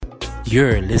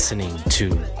You're listening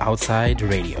to Outside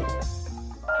Radio.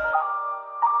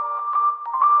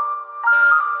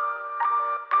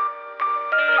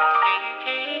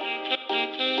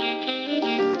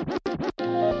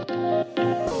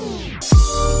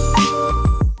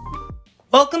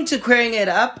 Welcome to Queering It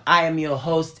Up. I am your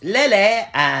host, Lele,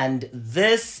 and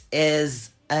this is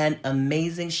an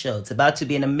amazing show. It's about to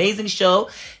be an amazing show.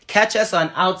 Catch us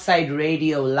on Outside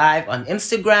Radio Live on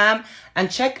Instagram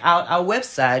and check out our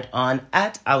website on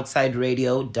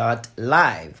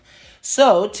 @outsideradio.live.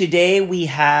 So today we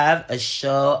have a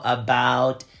show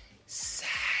about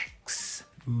sex,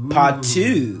 part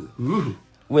 2,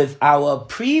 with our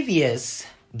previous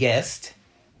guest,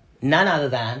 none other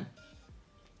than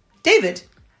David.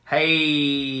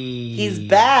 Hey. He's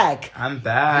back. I'm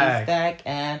back. He's back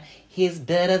and he's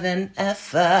better than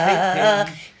ever. Hey.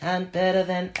 And better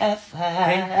than ever.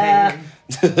 Hey.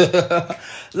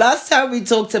 Last time we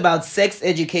talked about sex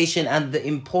education and the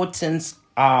importance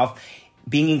of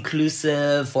being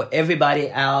inclusive for everybody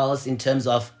else in terms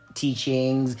of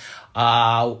teachings,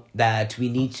 that we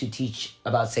need to teach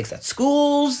about sex at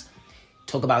schools,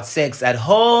 talk about sex at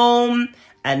home.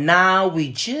 And now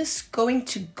we're just going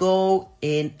to go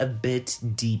in a bit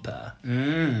deeper.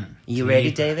 You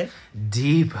ready, David?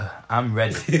 Deeper. I'm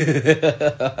ready.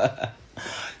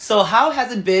 So how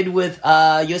has it been with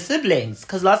your siblings?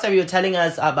 Because last time you were telling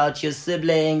us about your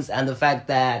siblings and the fact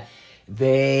that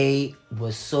they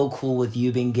were so cool with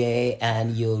you being gay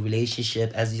and your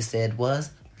relationship, as you said,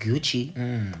 was Gucci.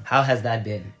 How has that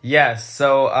been? Yeah,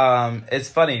 so it's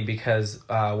funny because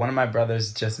one of my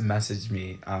brothers just messaged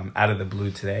me out of the blue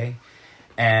today,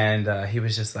 and he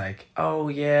was just like, "Oh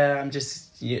yeah, I'm just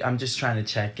trying to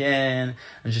check in.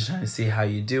 I'm just trying to see how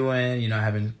you doing. You know, I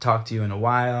haven't talked to you in a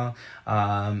while.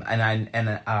 I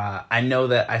know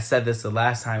that I said this the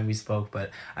last time we spoke, but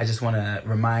I just want to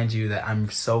remind you that I'm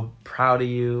so proud of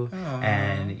you. Aww.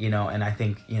 And, you know, and I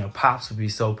think, you know, Pops would be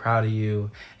so proud of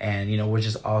you. And, you know, we're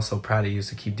just all so proud of you.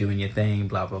 So keep doing your thing,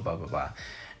 blah, blah, blah, blah, blah."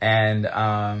 And,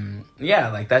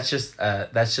 yeah, like that's just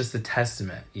a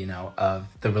testament, you know, of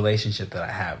the relationship that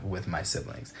I have with my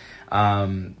siblings.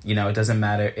 You know, it doesn't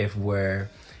matter if we're,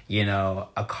 you know,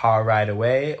 a car ride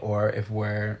away or if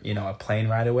we're, you know, a plane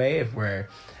ride away, if we're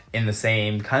in the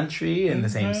same country, in the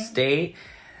same state,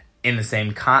 in the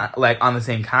same on the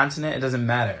same continent, it doesn't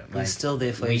matter. Like, We're still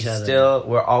there for each other.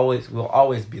 We'll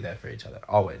always be there for each other.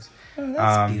 Always. Oh,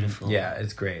 that's beautiful. Yeah,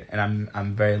 it's great. And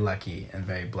I'm very lucky and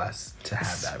very blessed to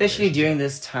have that. Especially during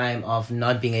this time of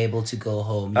not being able to go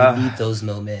home. You need those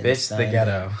moments. Bitch, the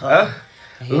ghetto. I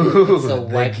hate it. It's a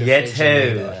white the ghetto.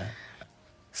 refrigerator.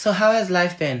 So how has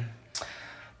life been?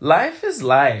 Life is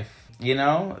life. You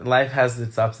know, life has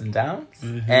its ups and downs,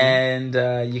 and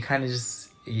you kind of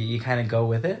go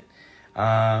with it.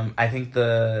 I think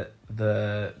the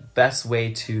best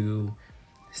way to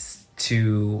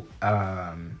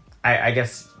I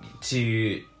guess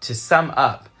to sum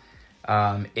up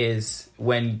is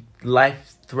when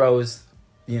life throws,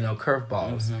 you know,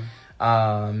 curveballs.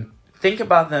 Think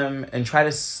about them and try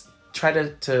to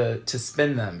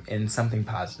spin them in something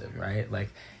positive, right?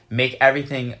 Like, make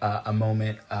everything a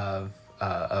moment of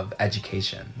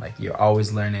education. Like, you're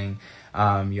always learning.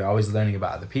 You're always learning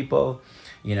about other people.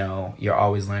 You know, you're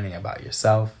always learning about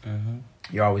yourself.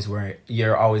 You're always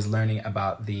learning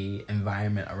about the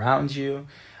environment around you.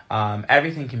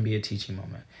 Everything can be a teaching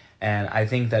moment. And I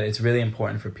think that it's really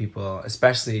important for people,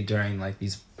 especially during like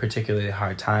these particularly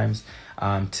hard times,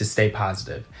 to stay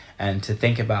positive and to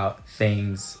think about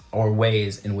things or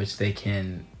ways in which they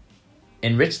can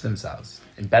enrich themselves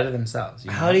and better themselves. You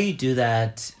know? How do you do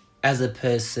that as a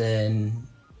person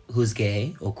who's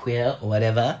gay or queer or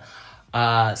whatever,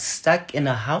 stuck in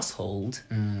a household,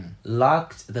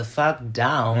 locked the fuck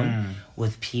down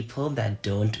with people that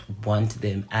don't want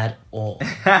them at all?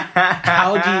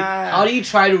 How do you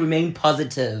try to remain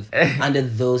positive under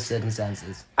those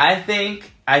circumstances? I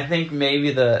think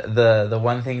maybe the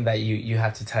one thing that you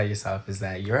have to tell yourself is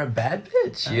that you're a bad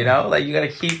bitch, you know? Like, you gotta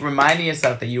keep reminding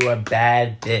yourself that you are a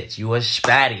bad bitch. You a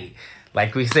shbatty.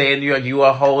 Like we say in New York, you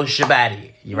a whole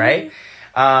shbatty, right?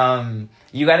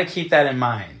 You gotta keep that in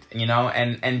mind, you know?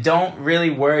 And don't really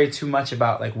worry too much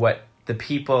about like what the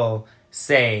people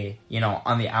say, you know,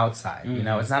 on the outside. You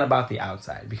know, it's not about the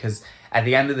outside, because at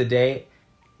the end of the day,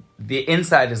 the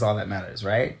inside is all that matters,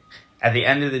 right? at the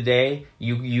end of the day,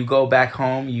 you go back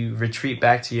home, you retreat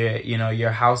back to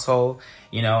your household,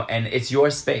 and it's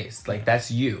your space. Like, that's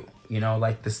you,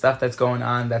 like the stuff that's going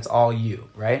on, that's all you,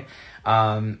 right?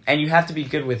 And you have to be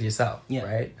good with yourself,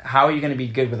 right? How are you going to be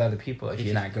good with other people if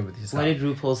you're not good with yourself? What did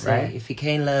RuPaul say? Right? If you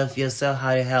can't love yourself,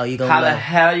 how the hell you gonna How love? the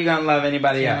hell you gonna love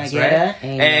anybody Can I else, get right? it?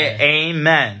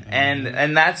 Amen. Amen.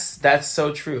 And that's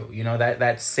so true.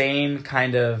 That same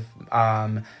kind of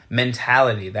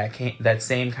mentality, that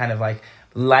same kind of like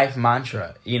life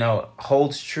mantra,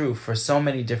 holds true for so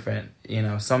many different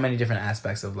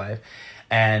aspects of life.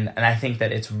 And I think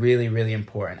that it's really, really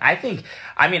important. I think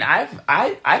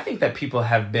that people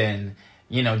have been,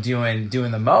 doing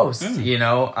the most, and,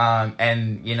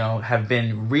 have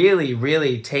been really,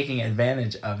 really taking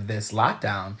advantage of this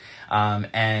lockdown,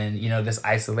 and, this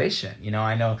isolation.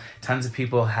 I know tons of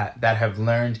people that have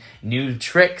learned new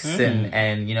tricks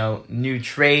and, new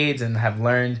trades, and have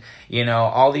learned,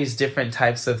 all these different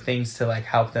types of things to like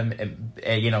help them,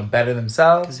 better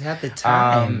themselves. Because you have the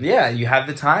time. You have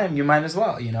the time. You might as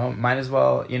well,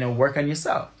 work on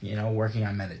yourself, working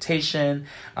on meditation,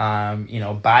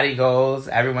 body goals.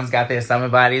 Everyone's got their summer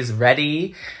bodies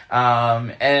ready.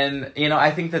 And,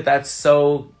 I think that's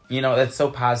so, that's so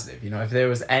positive. If there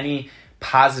was any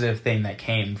positive thing that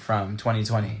came from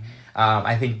 2020,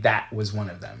 I think that was one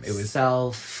of them. It was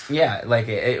self. Yeah. Like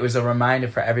it was a reminder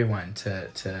for everyone to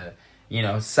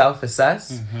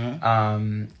self-assess.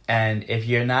 And if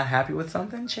you're not happy with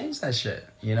something, change that shit,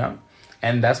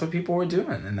 And that's what people were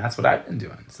doing, and that's what I've been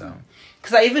doing. So,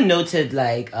 because I even noted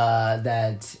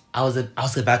that I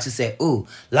was about to say, "Ooh,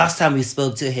 last time we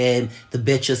spoke to him, the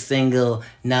bitch was single.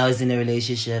 Now he's in a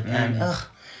relationship." And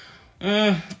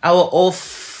our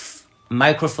off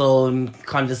microphone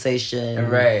conversation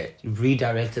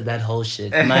redirected that whole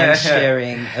shit. Mind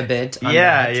sharing a bit? On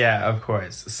that? Yeah, of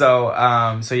course. So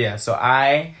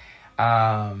I.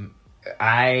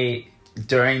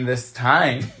 During this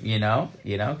time,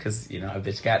 because, a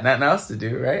bitch got nothing else to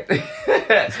do, right?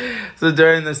 So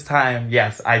during this time,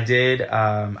 yes, I did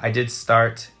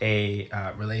start a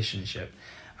relationship.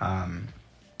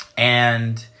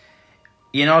 And,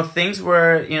 things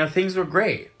were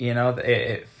great.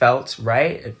 It felt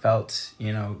right. It felt,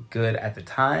 good at the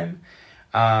time.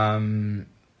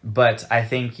 But I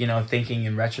think, thinking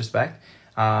in retrospect,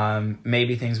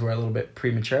 maybe things were a little bit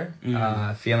premature.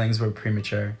 Feelings were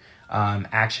premature.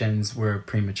 Actions were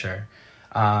premature.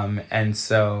 And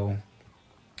so,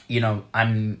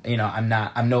 I'm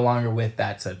no longer with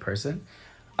that said person.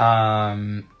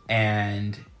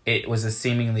 And it was a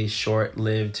seemingly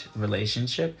short-lived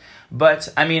relationship, but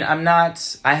I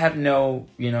have no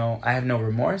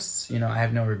remorse, I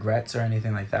have no regrets or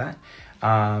anything like that.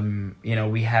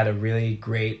 We had a really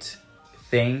great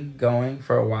thing going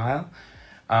for a while.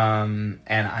 And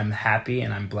I'm happy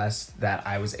and I'm blessed that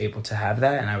I was able to have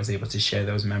that and I was able to share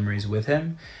those memories with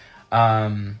him.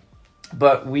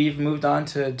 But we've moved on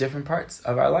to different parts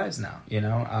of our lives now,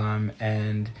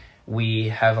 and we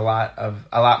have a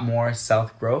lot more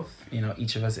self-growth.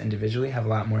 Each of us individually have a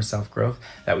lot more self-growth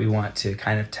that we want to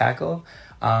kind of tackle.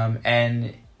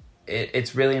 And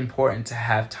it's really important to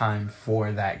have time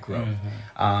for that growth.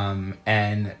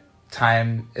 And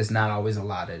time is not always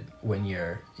allotted when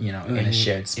you're, in a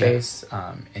shared space,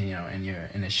 and you're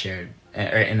in a shared or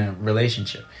in a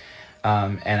relationship.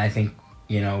 And I think,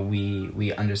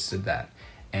 we understood that,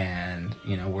 and,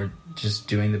 we're just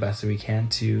doing the best that we can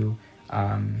to,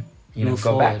 go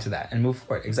forward. back to that and move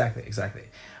forward. Exactly.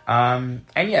 And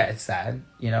yeah, it's sad,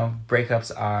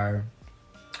 breakups are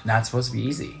not supposed to be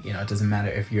easy. It doesn't matter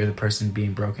if you're the person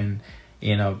being broken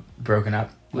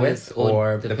up with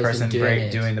or the person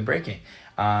doing the breaking.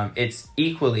 It's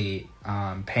equally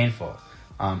painful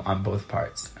on both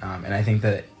parts. And I think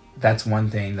that's one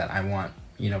thing that I want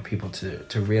people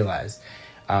to realize.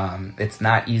 It's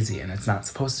not easy and it's not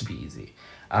supposed to be easy.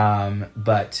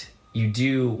 But you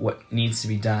do what needs to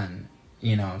be done,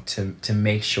 to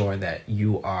make sure that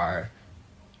you are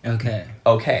okay,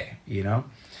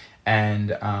 and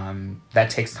that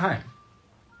takes time.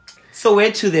 So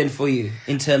where to then for you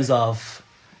in terms of?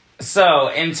 So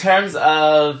in terms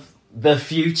of the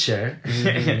future,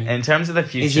 in terms of the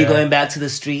future, is you going back to the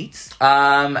streets? You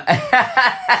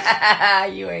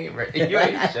ain't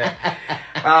sure.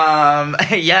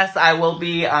 Yes, I will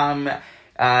be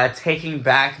taking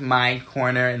back my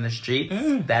corner in the streets.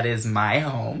 That is my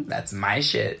home. That's my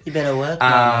shit. You better work.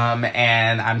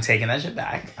 And I'm taking that shit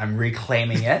back. I'm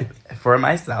reclaiming it for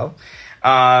myself.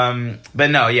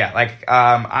 But no, yeah, like,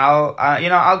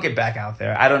 I'll get back out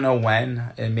there. I don't know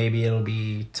when, and maybe it'll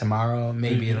be tomorrow,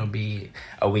 maybe it'll be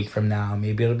a week from now,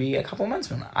 maybe it'll be a couple months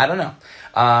from now. I don't know.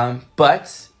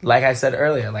 But like I said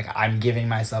earlier, like, I'm giving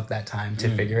myself that time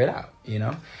to figure it out,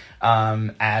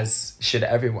 as should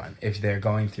everyone if they're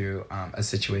going through a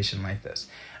situation like this.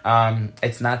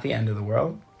 It's not the end of the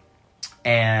world.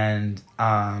 And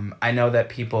I know that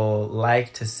people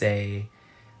like to say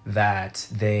that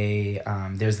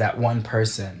there's that one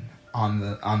person on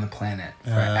the planet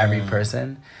for every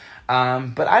person,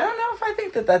 but I don't know if I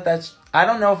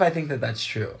think that's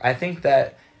true. I think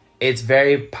that it's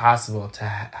very possible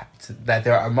that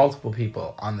there are multiple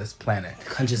people on this planet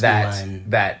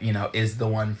that is the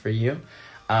one for you,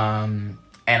 and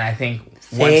I think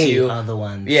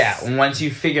once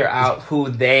you figure out who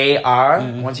they are,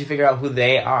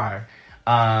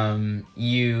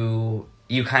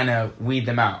 you kind of weed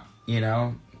them out,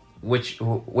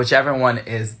 whichever one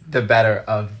is the better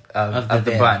of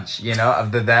the bunch,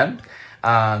 of the them,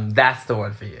 that's the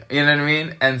one for you. You know what I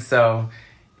mean? And so,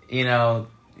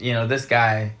 this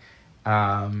guy,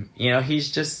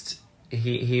 he's just,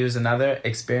 he was another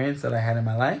experience that I had in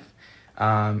my life.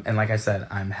 And like I said,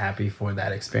 I'm happy for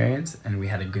that experience and we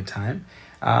had a good time.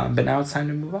 But now it's time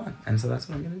to move on. And so that's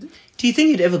what I'm going to do. Do you think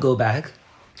you'd ever go back?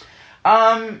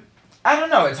 I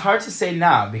don't know. It's hard to say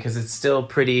now because it's still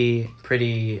pretty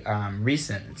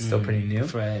recent. It's still pretty new.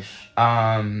 Fresh.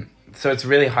 So it's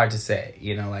really hard to say.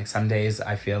 Like some days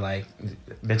I feel like,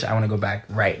 bitch, I want to go back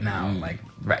right now. Like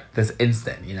right this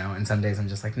instant, and some days I'm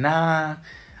just like, nah,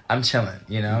 I'm chilling,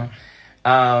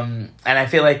 And I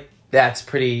feel like that's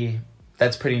pretty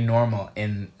normal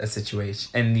in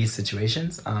these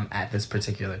situations. At this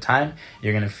particular time,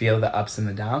 you're going to feel the ups and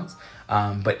the downs.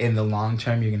 But in the long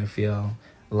term, you're going to feel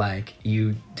like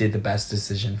you did the best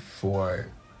decision for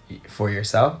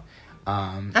yourself,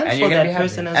 and you're going to be happy.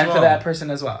 For that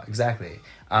person as well, exactly.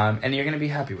 And you're going to be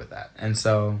happy with that. And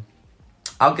so,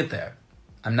 I'll get there.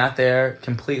 I'm not there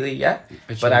completely yet,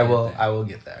 but I will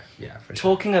get there. Yeah, for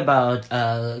sure. Talking about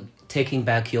taking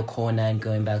back your corner and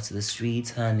going back to the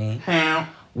streets, honey.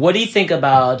 What do you think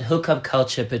about hookup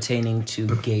culture pertaining to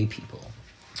gay people?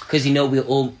 Because we're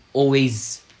all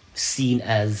always seen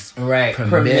as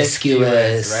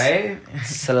promiscuous, right?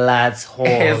 Sluts,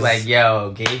 whores. It's like,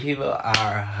 yo, gay people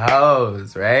are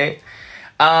hoes, right?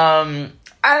 I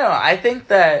don't know. I think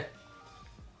that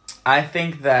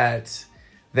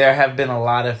there have been a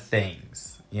lot of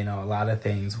things,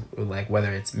 like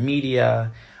whether it's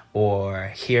media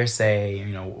or hearsay,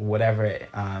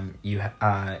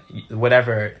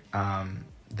 whatever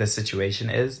the situation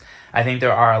is. I think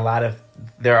there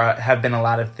have been a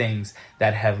lot of things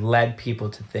that have led people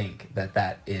to think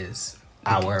that is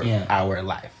our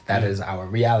life. That is our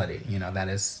reality. That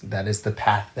is the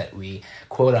path that we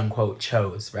quote unquote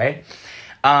chose, right?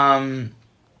 And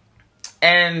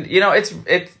it's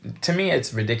to me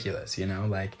it's ridiculous.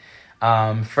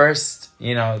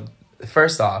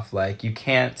 First off, like you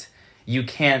can't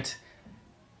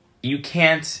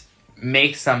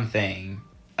make something.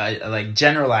 Like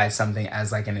generalize something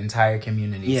as like an entire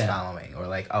community's following, or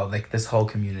like this whole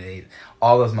community,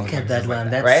 all those motherfuckers. Look at that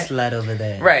one, that right? slut over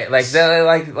there. Right, like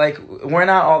we're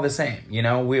not all the same, we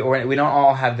don't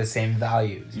all have the same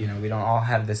values, we don't all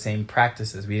have the same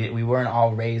practices. We weren't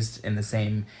all raised in the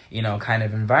same kind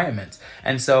of environments,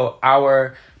 and so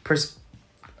our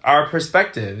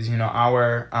perspectives,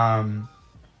 our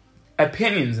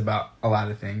opinions about a lot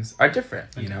of things are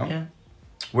different.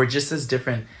 We're just as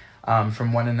different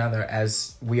from one another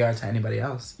as we are to anybody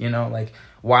else. Like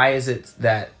why is it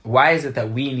that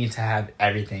we need to have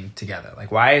everything together?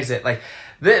 Like why is it like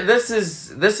this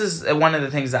is one of the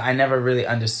things that I never really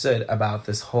understood about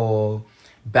this whole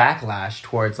backlash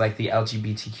towards like the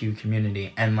LGBTQ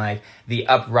community and like the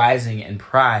uprising and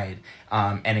pride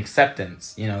and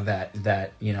acceptance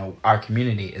that our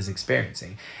community is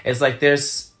experiencing. It's like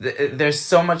there's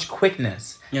so much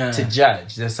quickness to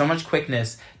judge. There's so much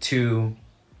quickness to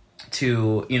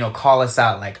call us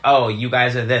out, like, oh, you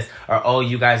guys are this, or oh,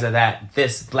 you guys are that,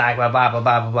 this, blah, blah, blah, blah,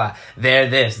 blah, blah, blah, they're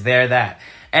this, they're that.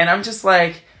 And I'm just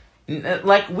like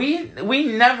we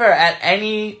never at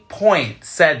any point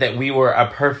said that we were a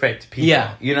perfect people.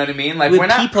 Yeah. You know what I mean? Like we're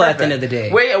not people perfect. At the end of the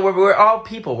day. We're all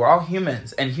people. We're all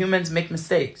humans, and humans make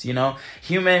mistakes.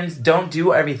 Humans don't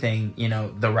do everything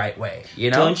the right way.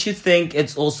 Don't you think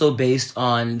it's also based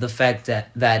on the fact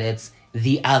that it's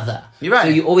the other? You're right. So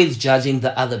you're always judging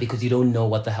the other because you don't know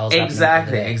what the hell's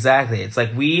happening. Exactly. It's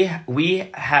like we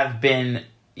have been,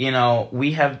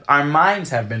 our minds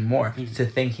have been morphed to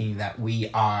thinking that we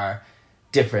are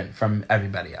different from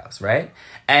everybody else, right?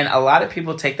 And a lot of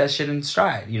people take that shit in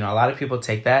stride. You know, a lot of people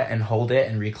take that and hold it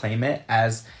and reclaim it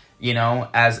as, you know,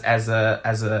 as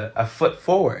a foot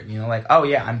forward. You know, like, oh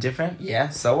yeah, I'm different. Yeah,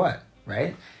 so what,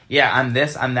 right? Yeah, I'm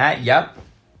this, I'm that. Yep.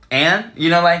 And you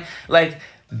know, like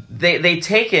they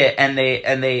take it and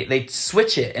they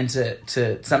switch it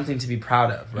into something to be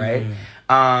proud of, right?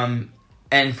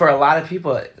 And for a lot of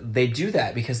people, they do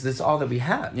that because that's all that we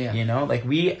have. Yeah. You know, like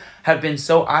we have been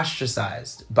so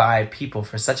ostracized by people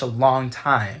for such a long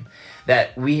time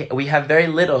that we have very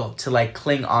little to like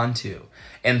cling on to.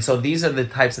 And so these are the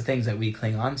types of things that we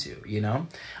cling on to, you know?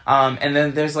 And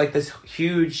then there's like this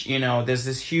huge, you know, there's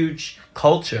this huge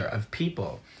culture of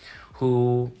people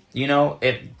who, you know,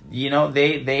 they're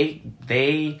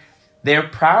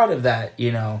proud of that,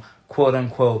 you know, quote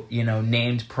unquote, you know,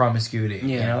 named promiscuity.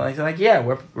 Yeah. You know, like they're like, yeah,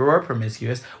 we're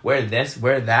promiscuous. We're this,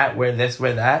 we're that, we're this,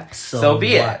 we're that. So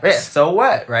be it. Yeah, so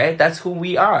what, right? That's who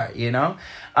we are, you know?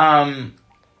 And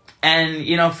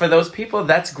you know, for those people,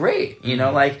 that's great. You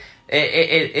know, like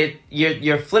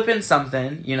you're flipping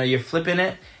something, you know, you're flipping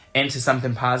it into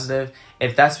something positive.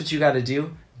 If that's what you got to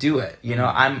do it. You know,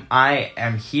 I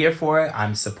am here for it.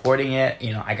 I'm supporting it.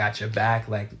 You know, I got your back,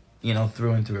 like, you know,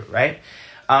 through and through, right?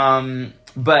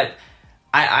 But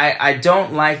I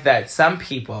don't like that some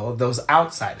people, those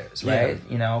outsiders, right?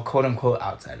 Yeah. You know, quote unquote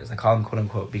outsiders. I call them quote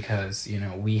unquote because, you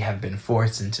know, we have been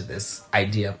forced into this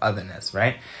idea of otherness,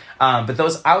 right? But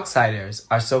those outsiders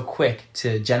are so quick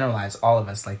to generalize all of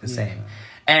us like the same.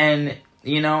 And,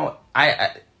 you know,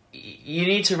 you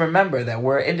need to remember that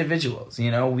we're individuals, you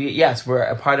know, we're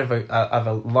a part of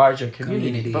a larger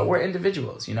community, but we're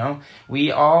individuals, you know,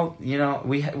 we all, you know,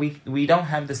 we don't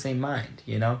have the same mind,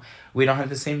 you know, we don't have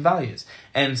the same values.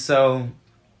 And so,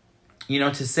 you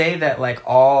know, to say that like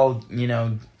all, you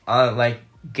know, like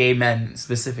gay men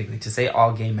specifically, to say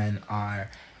all gay men are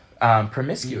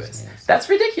promiscuous, that's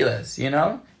ridiculous, you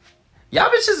know. Y'all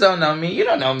bitches don't know me. You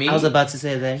don't know me. I was about to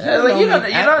say that. You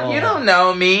don't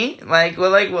know me. Like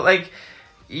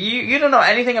you don't know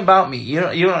anything about me. You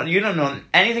don't know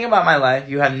anything about my life.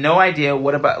 You have no idea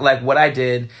what I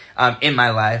did in my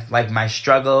life, like my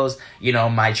struggles, you know,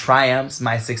 my triumphs,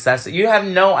 my success. You have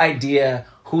no idea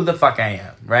who the fuck I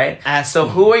am, right? So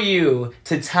who are you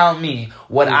to tell me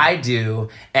what I do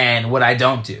and what I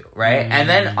don't do, right? And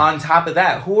then on top of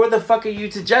that, who the fuck are you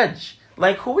to judge?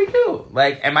 Like, who are you?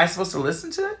 Like, am I supposed to listen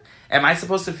to it? Am I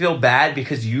supposed to feel bad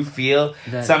because you feel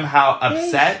somehow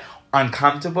upset,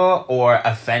 uncomfortable, or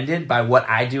offended by what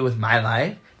I do with my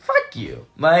life? Fuck you.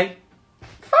 Like,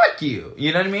 fuck you.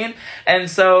 You know what I mean? And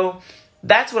so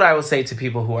that's what I would say to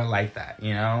people who are like that,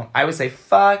 you know? I would say,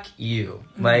 fuck you.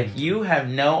 Like, you have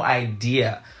no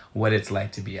idea what it's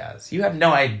like to be us. You have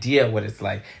no idea what it's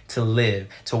like to live,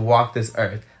 to walk this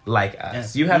earth like us.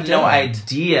 Yes, you have no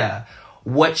idea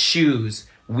what shoes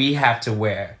we have to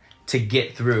wear to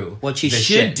get through. What you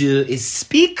should do is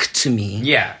speak to me.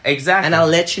 Yeah, exactly. And I'll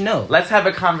let you know. Let's have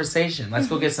a conversation. Let's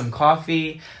go get some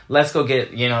coffee. Let's go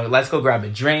grab a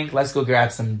drink. Let's go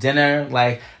grab some dinner.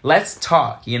 Like, let's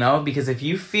talk, you know? Because if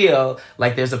you feel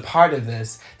like there's a part of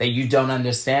this that you don't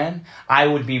understand, I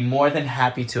would be more than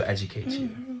happy to educate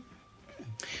you.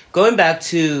 Going back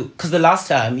to, because the last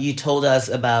time you told us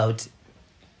about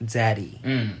Daddy.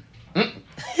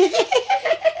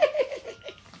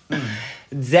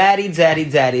 Daddy.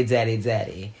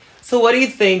 So what do you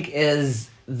think is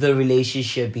the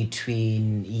relationship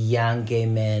between young gay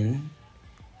men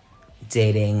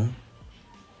dating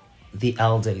the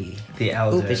elderly? The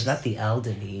elders. Oh, bitch, not the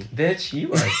elderly. Bitch,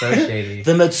 you are so shady.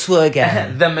 The mature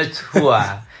guy. The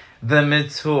mature. The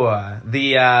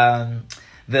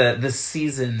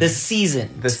seasoned. The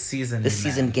seasoned. The seasoned. The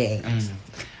seasoned gay.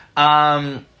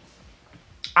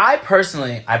 I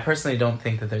personally don't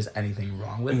think that there's anything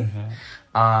wrong with it.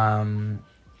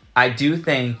 I do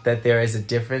think that there is a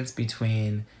difference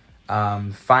between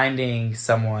finding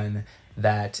someone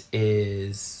that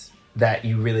you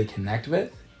really connect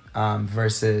with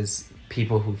versus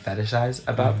people who fetishize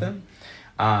about them.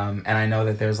 And I know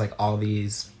that there's like all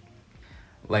these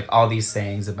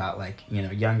sayings about like, you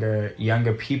know,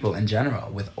 younger people in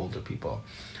general with older people,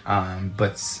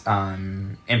 but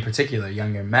in particular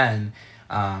younger men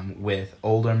with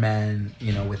older men,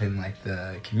 you know, within like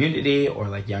the community, or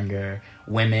like younger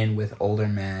women with older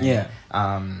men,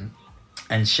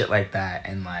 and shit like that,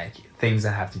 and like things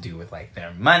that have to do with like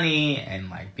their money and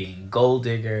like being gold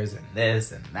diggers and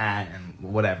this and that and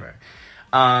whatever.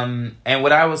 And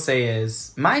what I will say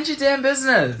is, mind your damn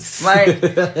business. Like,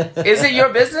 is it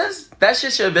your business? That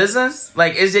shit's your business?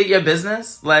 Like, is it your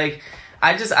business? Like,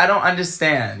 I don't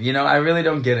understand, you know? I really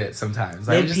don't get it sometimes.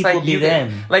 Let I'm just people like, be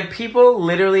them. Like, people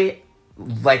literally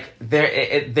like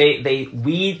they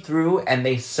weed through and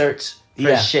they search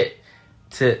for shit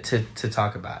to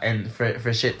talk about and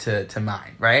for shit to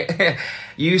mind, right?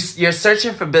 You're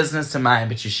searching for business to mind,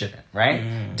 but you shouldn't,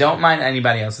 right? Don't mind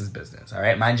anybody else's business, all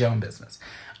right? Mind your own business.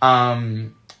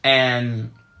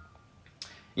 And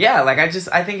yeah, like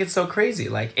I think it's so crazy.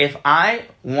 Like if I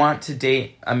want to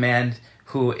date a man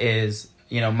who is,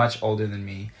 you know, much older than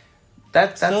me,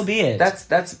 that's so be it.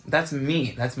 That's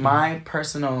me. That's my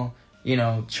personal, you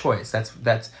know, choice.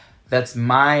 That's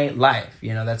my life.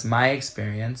 You know, that's my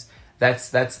experience.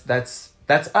 That's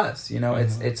us. You know,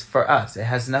 it's for us. It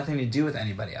has nothing to do with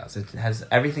anybody else. It has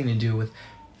everything to do with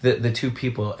the two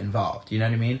people involved. You know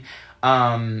what I mean?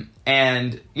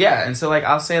 And yeah, and so like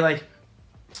I'll say like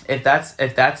if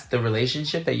that's the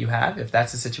relationship that you have, if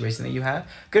that's the situation that you have,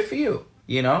 good for you.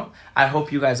 You know, I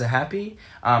hope you guys are happy.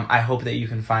 I hope that you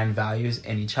can find values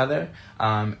in each other,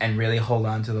 and really hold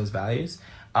on to those values.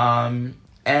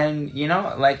 And you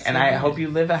know, like, and I hope you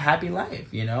live a happy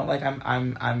life. You know, like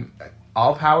I'm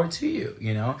all power to you.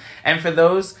 You know, and for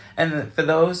those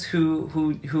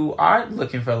who are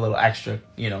looking for a little extra,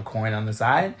 you know, coin on the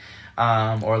side,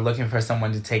 or looking for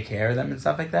someone to take care of them and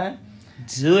stuff like that.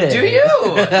 Do it. Do you?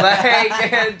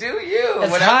 Like, do you?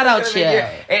 It's hot out here.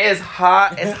 It is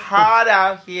hot. It's hot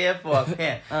out here for a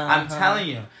pimp. I'm telling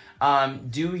you.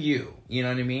 Do you? You know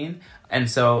what I mean? And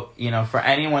so, you know, for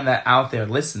anyone that out there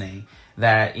listening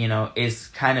that, you know, is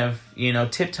kind of, you know,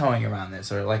 tiptoeing around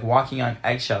this or like walking on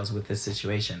eggshells with this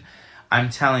situation, I'm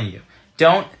telling you,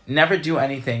 never do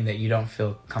anything that you don't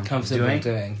feel comfortable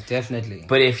doing. Definitely.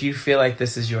 But if you feel like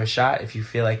this is your shot, if you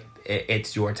feel like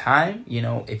it's your time, you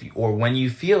know, or when you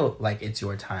feel like it's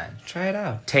your time, try it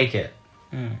out. Take it.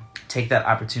 Take that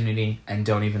opportunity and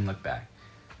don't even look back.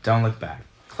 Don't look back.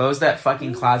 Close that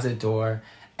fucking closet door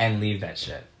and leave that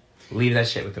shit. Leave that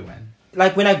shit with the wind.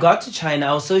 Like when I got to China,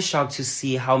 I was so shocked to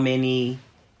see how many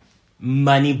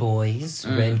money boys,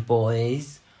 rent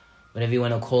boys, whatever you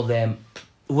want to call them,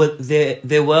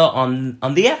 they were on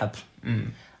the app.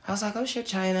 I was like, oh shit,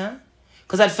 China.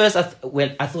 Because at first, I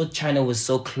thought China was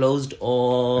so closed,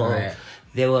 or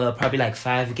there were probably like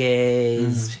 5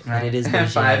 gays. Right. It is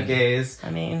 5 gays. I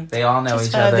mean, they all know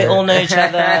each other. They all know each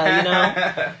other, you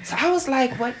know. So I was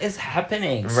like, what is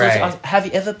happening? Right. So have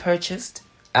you ever purchased?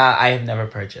 I have never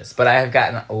purchased, but I have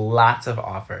gotten lots of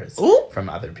offers from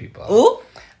other people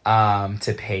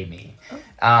to pay me.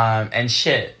 And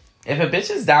shit, if a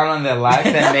bitch is down on their luck,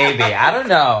 then maybe. I don't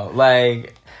know.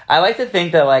 Like, I like to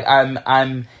think that like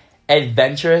I'm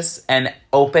adventurous and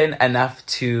open enough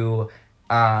to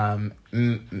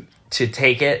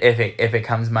take it if it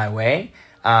comes my way,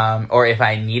 or if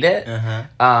I need it.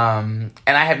 And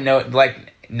I have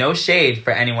no shade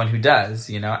for anyone who does,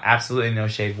 you know, absolutely no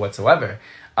shade whatsoever.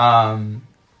 And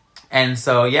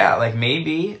so yeah, like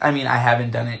maybe, I mean, I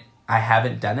haven't done it,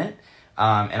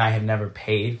 and I have never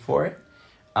paid for it,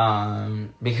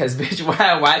 because bitch,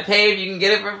 why pay if you can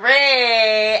get it for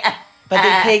free? But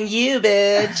they're paying you,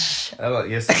 bitch. Oh,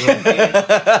 you're still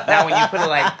now when you put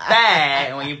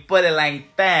it like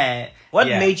that, what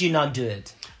made you not do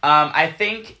it? I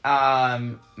think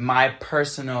my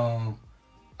personal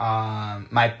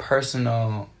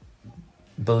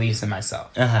beliefs in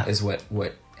myself is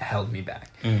what held me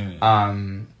back.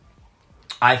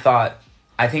 I thought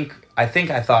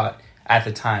at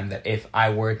the time that if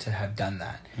I were to have done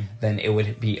that, then it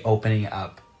would be opening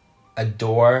up a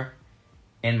door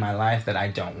in my life that I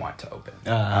don't want to open.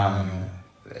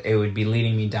 It would be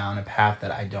leading me down a path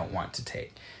that I don't want to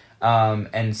take.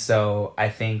 And so I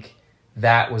think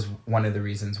that was one of the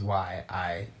reasons why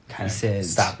I kind of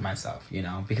stopped myself, you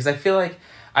know, because I feel like,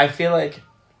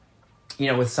 you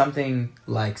know, with something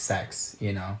like sex,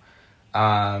 you know,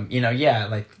 yeah,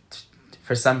 like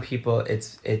for some people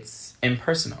it's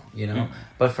impersonal, you know,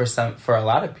 but for a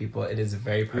lot of people it is a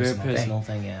very personal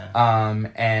thing, yeah.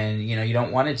 And you know, you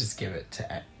don't want to just give it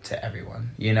to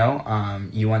everyone, you know,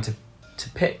 you want to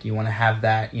pick, you want to have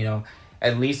that, you know,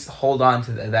 at least hold on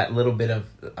to that little bit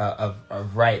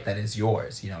of right that is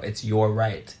yours, you know, it's your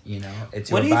right, you know, it's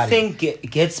your body. What do you think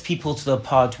gets people to the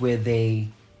part where they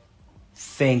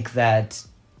think that,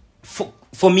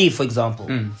 for me, for example,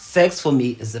 sex for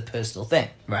me is a personal thing.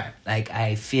 Right. Like,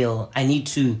 I feel we need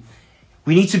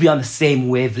to be on the same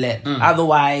wavelength.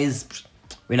 Otherwise,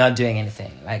 we're not doing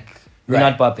anything. Like, we're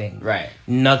not bopping. Right.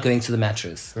 Not going to the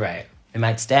mattress. Right. We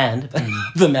might stand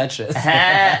the mattress.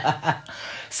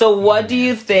 So what do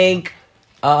you think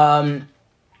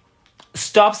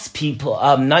stops people,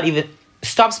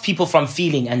 stops people from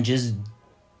feeling and just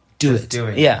do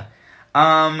it? Yeah.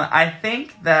 I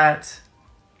think that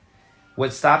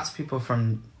what stops people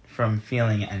from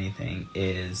feeling anything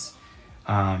is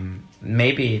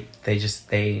maybe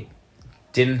they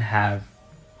didn't have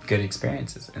good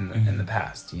experiences in the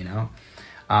past, you know?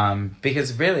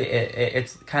 Because really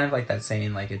it's kind of like that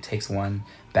saying, like, it takes one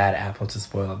bad apple to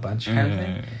spoil a bunch kind of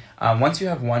thing. Once you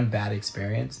have one bad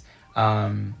experience,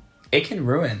 it can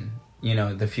ruin, you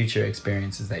know, the future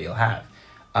experiences that you'll have.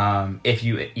 If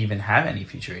you even have any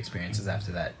future experiences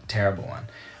after that terrible one.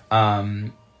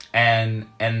 And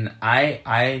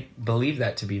I believe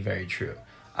that to be very true.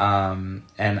 And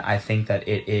I think that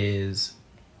it's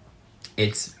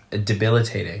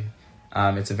debilitating.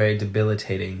 It's a very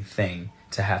debilitating thing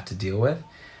to have to deal with.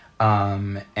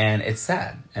 And it's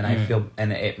sad. And I feel,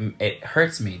 and it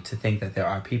hurts me to think that there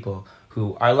are people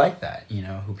who are like that, you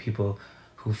know,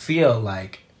 who feel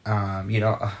like, you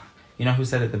know who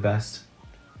said it the best?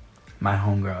 My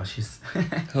homegirl. She's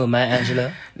Who, Maya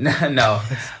Angelou? no,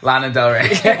 Lana Del Rey.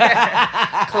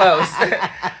 Close,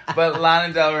 but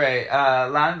Lana Del Rey.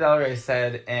 Lana Del Rey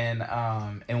said in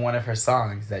one of her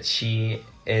songs that she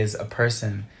is a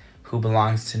person who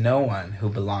belongs to no one, who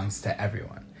belongs to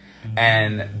everyone.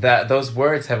 And those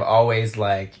words have always,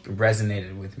 like,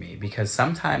 resonated with me, because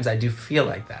sometimes I do feel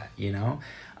like that, you know,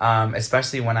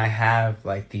 especially when I have,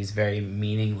 like, these very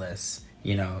meaningless,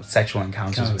 you know, sexual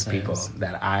encounters with people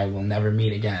that I will never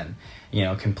meet again, you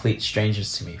know, complete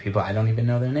strangers to me, people I don't even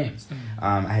know their names.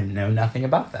 I know nothing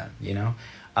about them, you know.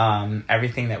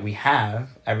 Everything that we have,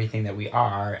 everything that we are,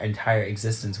 our entire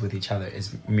existence with each other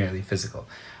is merely physical.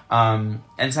 And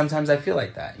sometimes I feel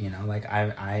like that, you know, like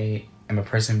I am a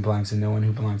person who belongs to no one,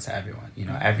 who belongs to everyone. You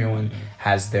know, everyone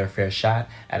has their fair shot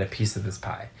at a piece of this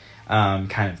pie,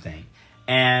 kind of thing.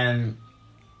 And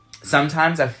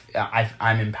sometimes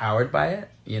I'm empowered by it.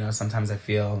 You know, sometimes I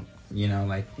feel, you know,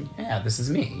 like, yeah, this is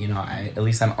me. You know, at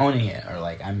least I'm owning it, or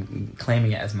like I'm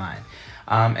claiming it as mine.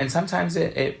 And sometimes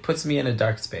it puts me in a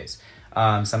dark space.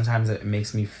 Sometimes it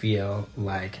makes me feel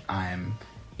like I'm,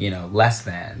 you know, less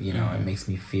than, you know, it makes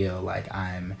me feel like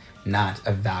I'm not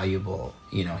a valuable,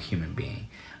 you know, human being.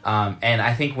 And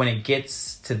I think when it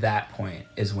gets to that point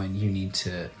is when you need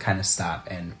to kind of stop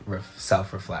and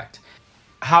self-reflect.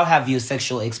 How have your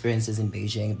sexual experiences in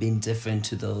Beijing been different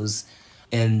to those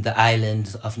in the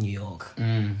island of New York?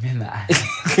 In the island.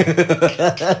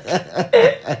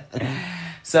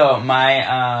 So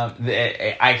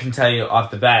I can tell you off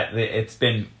the bat that it's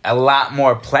been a lot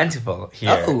more plentiful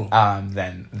here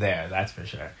than there. That's for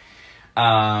sure.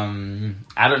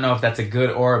 I don't know if that's a good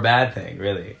or a bad thing,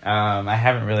 really. I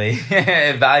haven't really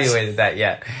evaluated that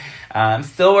yet. I'm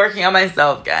still working on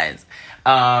myself, guys.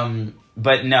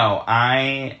 But no,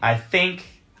 I think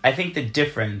the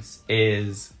difference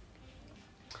is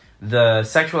the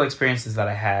sexual experiences that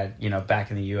I had, you know, back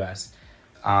in the U.S.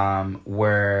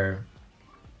 Were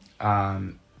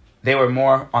they were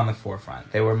more on the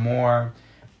forefront. They were more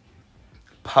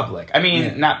public. I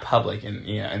mean, not public in,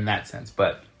 you know, in that sense,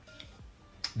 but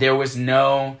there were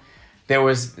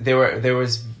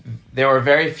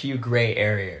very few gray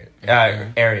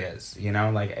areas, you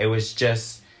know, like it was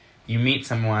just, you meet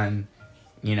someone,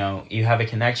 you know, you have a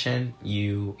connection,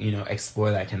 you know,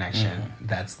 explore that connection.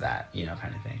 That's that, you know,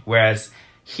 kind of thing. Whereas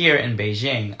here in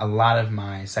Beijing, a lot of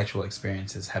my sexual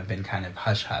experiences have been kind of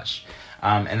hush-hush.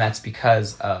 And that's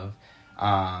because of,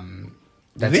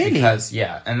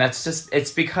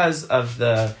 it's because of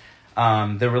the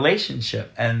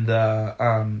relationship and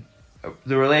the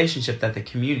relationship that the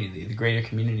community, the greater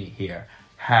community here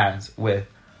has with,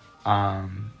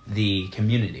 the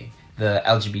community, the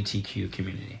LGBTQ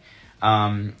community.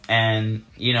 And,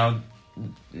 you know,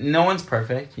 no one's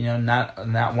perfect, you know,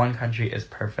 not one country is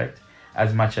perfect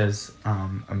as much as,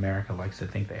 America likes to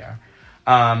think they are.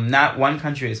 Not one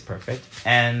country is perfect.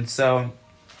 And so,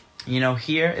 you know,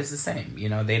 here is the same. You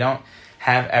know, they don't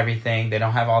have everything. They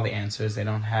don't have all the answers. They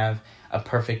don't have a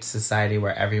perfect society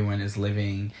where everyone is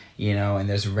living, you know, and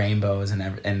there's rainbows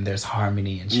and there's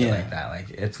harmony and shit like that.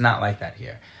 Like, it's not like that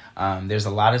here. There's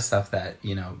a lot of stuff that,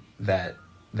 you know, that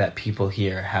people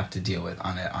here have to deal with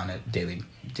on a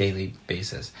daily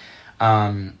basis.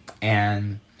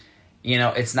 And, you know,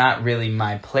 it's not really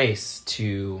my place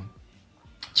to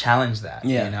challenge that,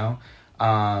 you know?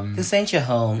 This ain't your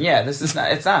home. Yeah, it's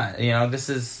not, you know, this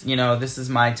is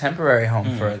my temporary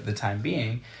home for the time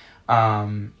being.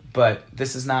 But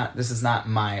this is not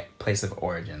my place of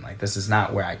origin. Like, this is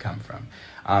not where I come from.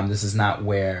 This is not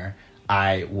where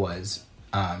I was,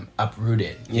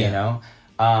 uprooted, you know?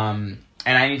 And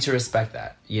I need to respect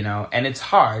that, you know? And it's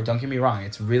hard, don't get me wrong.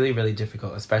 It's really, really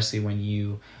difficult, especially when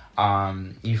you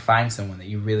find someone that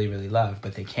you really, really love,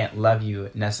 but they can't love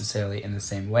you necessarily in the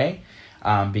same way,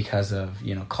 because of,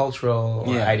 you know, cultural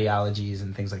or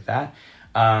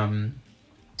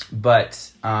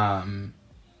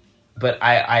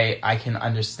I can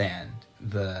understand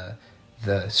the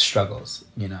struggles.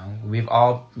 You know, we've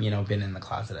all, you know, been in the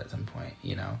closet at some point.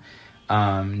 You know,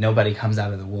 nobody comes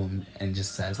out of the womb and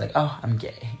just says like, "Oh, I'm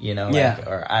gay," you know, like,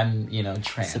 or I'm, you know,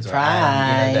 trans, Surprise. or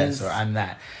I'm, you know, this, or I'm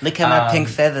that. Look at my pink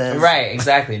feathers. Right,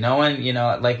 exactly. No one, you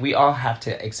know, like we all have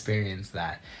to experience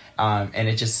that, and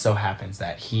it just so happens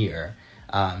that here,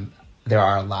 there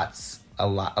are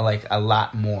a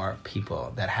lot more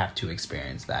people that have to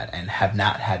experience that and have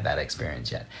not had that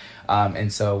experience yet.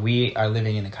 And so we are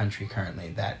living in a country currently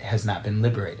that has not been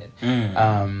liberated.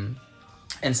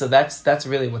 And so that's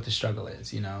really what the struggle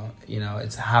is, you know,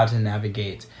 it's how to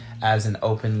navigate as an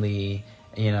openly,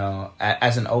 you know,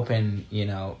 as an open, you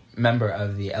know, member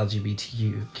of the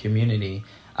LGBTQ community,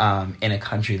 in a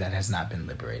country that has not been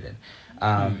liberated.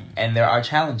 And there are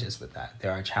challenges with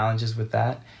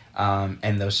that.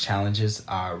 And those challenges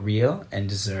are real and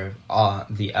deserve all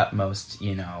the utmost,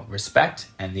 you know, respect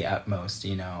and the utmost,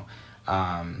 you know,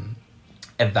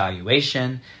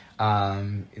 evaluation.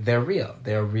 They're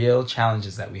real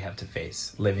challenges that we have to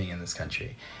face living in this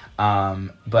country.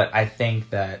 But I think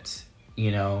that,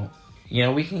 you know,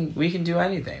 we can do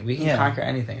anything. We can conquer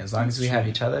anything as long as we have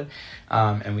each other.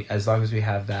 And as long as we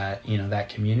have that, you know, that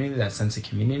community, that sense of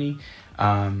community.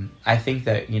 I think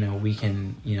that, you know, we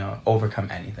can, you know,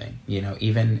 overcome anything, you know,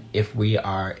 even if we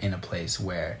are in a place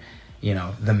where, you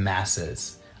know, the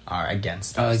masses are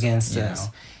against us. You know?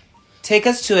 Take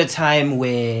us to a time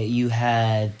where you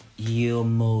had your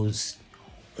most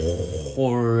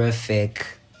horrific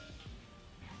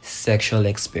sexual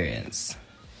experience.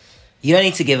 You don't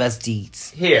need to give us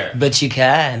deets. Here. But you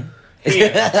can.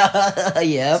 Here.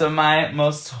 Yeah. So my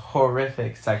most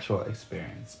horrific sexual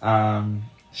experience.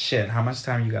 Shit, how much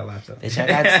time you got left? Bitch, I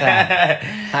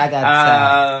got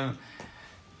time.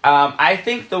 I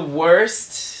think the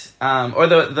worst, or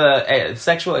the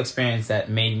sexual experience that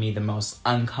made me the most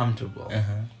uncomfortable,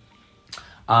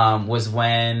 was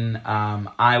when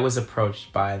I was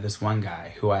approached by this one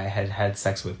guy who I had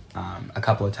sex with a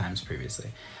couple of times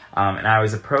previously, and I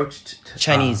was approached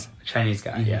Chinese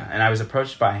guy, yeah, and I was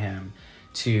approached by him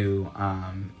to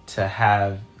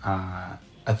have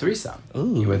a threesome.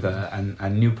 Ooh. With a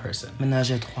new person.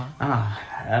 Ménage à trois.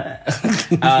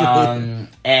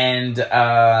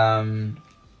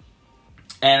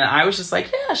 And I was just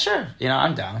like, yeah, sure. You know,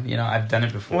 I'm down. You know, I've done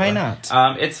it before. Why not?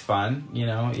 It's fun. You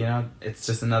know, it's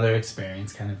just another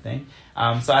experience kind of thing.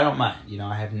 So I don't mind. You know,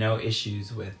 I have no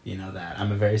issues with, you know, that.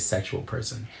 I'm a very sexual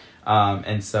person.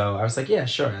 And so I was like, yeah,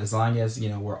 sure. As long as, you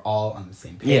know, we're all on the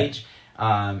same page. Yeah.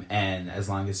 And as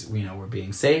long as, you know, we're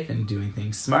being safe and doing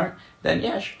things smart, then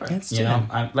yeah, sure. Let's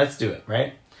do it,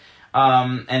 right?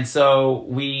 And so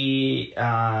we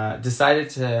decided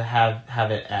to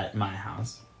have it at my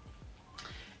house.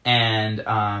 And,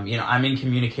 you know, I'm in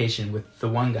communication with the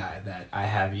one guy that I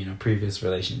have, you know, previous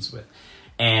relations with.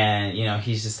 And, you know,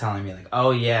 he's just telling me like,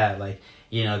 oh yeah, like,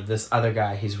 you know, this other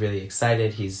guy, he's really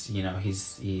excited. He's, you know,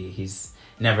 he's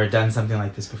never done something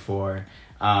like this before.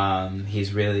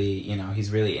 He's really, you know,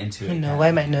 he's really into it. Why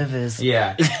am I nervous?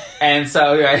 Yeah. And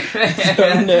so, right.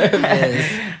 So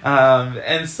nervous.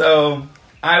 And so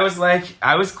I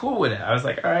was cool with it. I was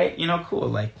like, all right, you know, cool.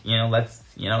 Like, let's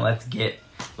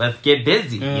get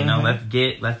busy. You know, let's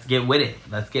get with it.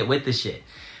 Let's get with the shit.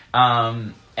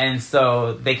 And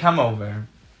so they come over,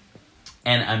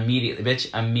 and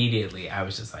immediately, I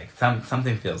was just like,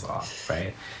 something feels off,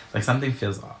 right? Like something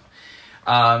feels off.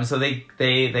 So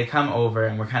they come over,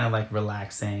 and we're kind of like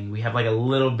relaxing. We have like a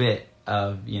little bit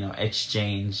of, you know,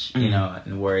 exchange, you know,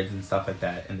 and words and stuff like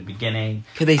that in the beginning.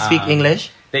 Could they speak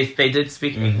English? They did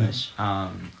speak English.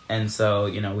 And so,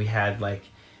 you know, we had like,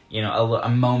 you know, a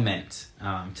moment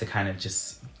to kind of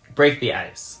just break the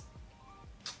ice.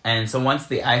 And so once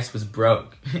the ice was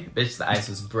broke, bitch, the ice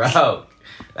was broke.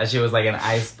 That shit was like an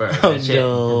iceberg. That shit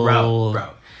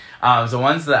broke. So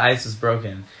once the ice was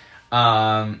broken,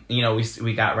 you know,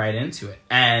 we got right into it.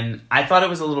 And I thought it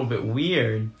was a little bit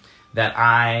weird that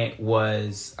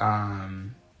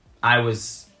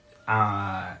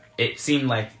it seemed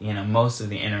like, you know, most of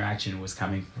the interaction was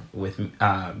coming with,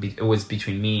 it was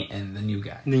between me and the new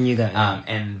guy. Yeah.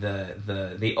 And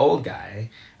the old guy,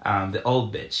 the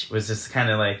old bitch, was just kind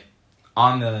of like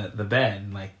on the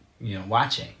bed, like, you know,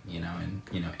 watching, you know, and,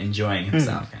 you know, enjoying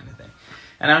himself kind of thing.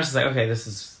 And I was just like, okay, this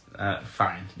is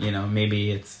fine. You know, maybe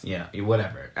it's, yeah,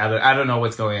 whatever. I don't know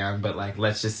what's going on, but like,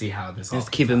 let's just see how this all Let's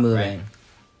keep it moving. Right?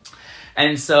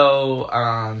 And so,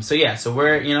 so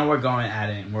we're going at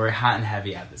it, and we're hot and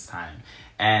heavy at this time.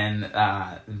 And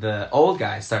the old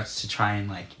guy starts to try and,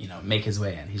 like, you know, make his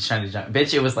way in. He's trying to jump.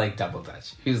 Bitch, it was like double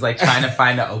dutch. He was like trying to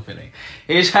find an opening.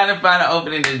 He was trying to find an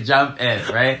opening to jump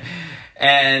in, right?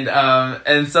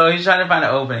 And so he's trying to find an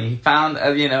opening. He found,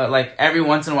 like every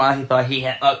once in a while he thought he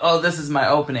had, this is my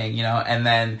opening, and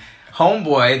then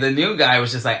homeboy, the new guy,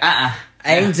 was just like, I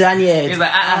ain't done yet. He's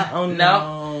like, oh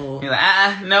no. He's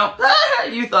like, no.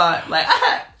 You thought, like,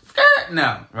 skirt,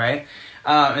 no, right?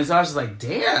 And so I was just like,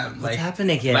 damn, what's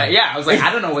happening here? Like, yeah, I was like,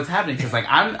 I don't know what's happening, because like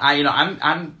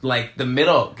I'm like the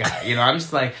middle guy, I'm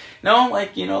just like, no,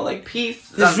 like, like peace.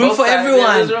 There's room for everyone.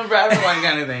 Yeah, there's room for everyone,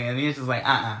 kind of thing. And he's just like,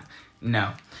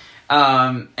 no.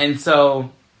 And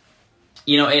so,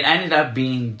 it ended up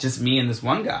being just me and this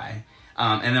one guy.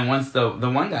 And then once the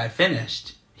one guy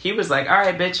finished, he was like, all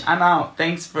right, bitch, I'm out.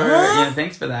 Thanks for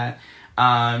thanks for that.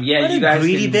 What you guys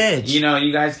greedy can, bitch.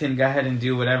 You guys can go ahead and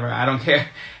do whatever. I don't care.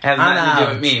 It has nothing to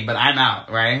do with me, but I'm out,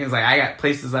 right? He's like, I got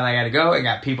places that I gotta go. I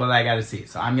got people that I gotta see.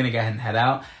 So I'm gonna go ahead and head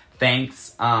out.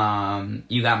 Thanks.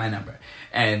 You got my number.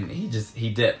 And he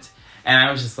dipped. And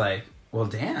I was just like, well,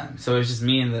 damn. So it was just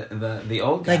me and the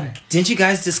old guy. Like, didn't you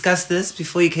guys discuss this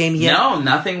before you came here? No,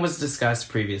 nothing was discussed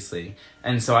previously.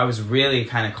 And so I was really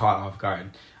kind of caught off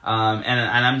guard.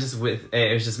 And I'm just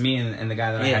it was just me and the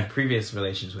guy that I had previous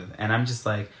relations with. And I'm just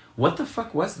like, what the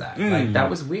fuck was that? Like, that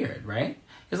was weird, right?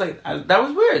 He's like, that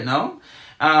was weird, no?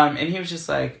 And he was just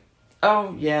like,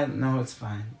 oh, yeah, no, it's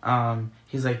fine.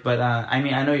 He's like, but,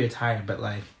 I know you're tired, but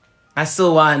like, I'm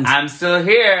still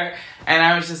here. And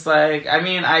I was just like,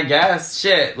 I guess,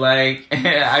 shit, like,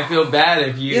 I feel bad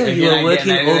if you were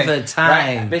working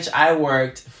overtime. Right? Bitch, I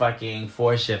worked fucking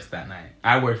 4 shifts that night.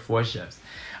 I worked 4 shifts.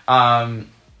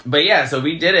 But yeah, so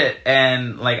we did it,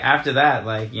 and like after that,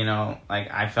 like,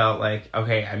 like I felt like,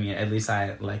 okay, at least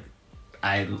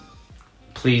I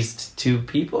pleased 2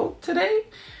 people today.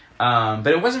 But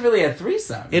it wasn't really a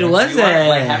threesome. It wasn't. We weren't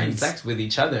like having sex with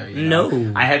each other.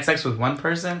 No. I had sex with one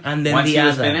person, and then once the he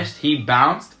was other. finished, he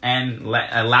bounced and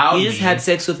allowed me. You just had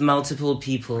sex with multiple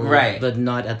people, right? But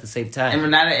not at the same time. And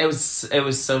Renata, it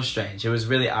was so strange. It was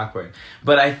really awkward.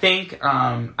 But I think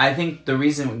the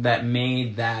reason that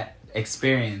made that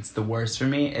experience the worst for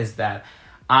me is that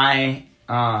I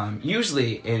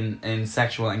usually in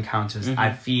sexual encounters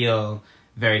I feel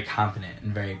very confident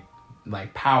and very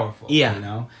like powerful.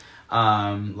 Yeah.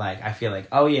 Like I feel like,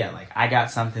 oh yeah, like I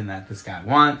got something that this guy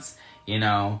wants, like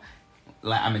I'm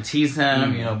gonna tease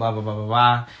him, blah blah blah blah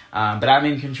blah. But I'm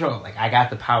in control. Like I got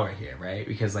the power here, right?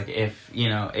 Because like if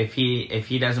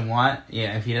he doesn't want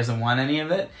any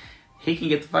of it, he can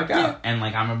get the fuck out, and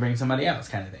like I'm gonna bring somebody else,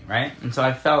 kind of thing, right? And so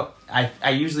I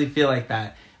usually feel like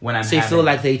that when I'm. So you feel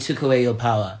like they took away your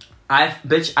power. I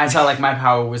felt like my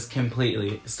power was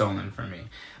completely stolen from me.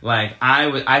 Like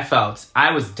I felt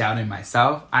I was doubting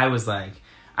myself. I was like,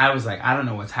 I don't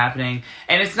know what's happening.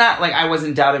 And it's not like I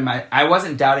wasn't doubting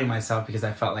myself because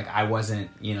I felt like I wasn't,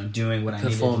 doing what I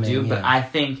needed to do. But I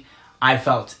think I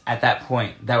felt at that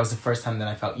point, that was the first time that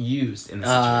I felt used in the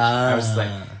situation. I was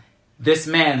like, this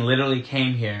man literally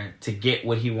came here to get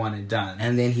what he wanted done.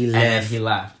 And then he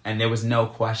left. And there was no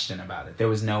question about it. There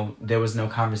was no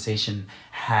conversation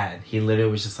had. He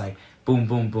literally was just like, boom,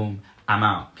 boom, boom, I'm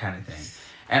out, kind of thing.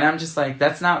 And I'm just like,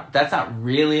 that's not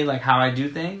really like how I do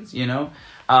things,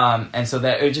 And so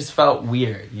that it just felt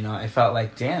weird, I felt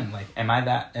like, damn, like, am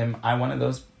I one of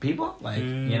those people? Like,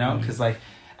 because like,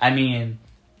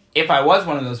 if I was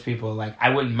one of those people, like,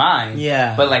 I wouldn't mind.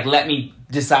 Yeah. But like, let me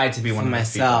decide to be one of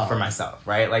those people for myself,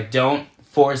 right? Like, don't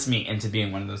force me into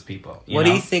being one of those people. What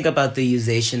do you think about the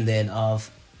usation then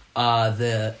of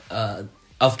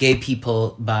gay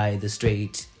people by the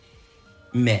straight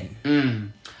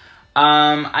men?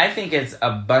 I think it's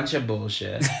a bunch of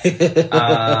bullshit.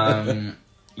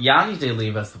 Y'all need to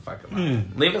leave us the fuck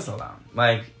alone. Leave us alone.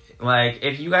 Like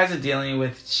if you guys are dealing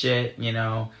with shit,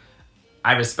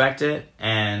 I respect it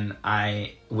and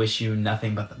I wish you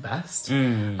nothing but the best.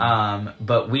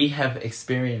 But we have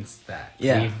experienced that.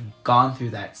 Yeah. We've gone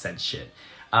through that said shit.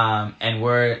 And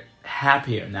we're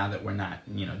happier now that we're not,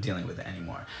 dealing with it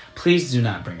anymore. Please do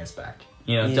not bring us back.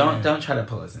 Don't try to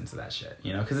pull us into that shit,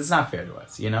 because it's not fair to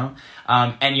us,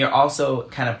 and you're also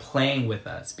kind of playing with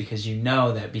us because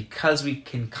that because we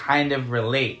can kind of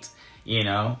relate,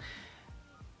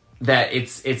 that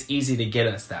it's easy to get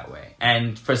us that way.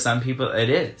 And for some people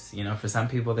it is, for some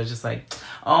people they're just like,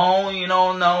 oh,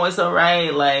 no, it's all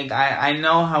right. Like, I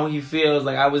know how he feels.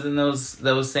 Like, I was in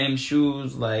those same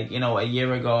shoes, like, a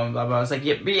year ago and blah, blah. I was like,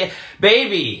 yeah,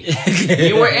 baby,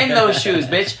 you were in those shoes,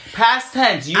 bitch. Past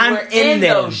tense, you were in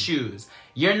those shoes.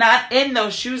 You're not in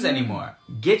those shoes anymore.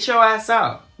 Get your ass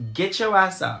out.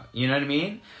 You know what I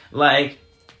mean? Like,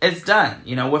 it's done.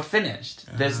 We're finished.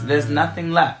 There's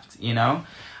nothing left,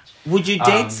 Would you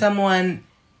date someone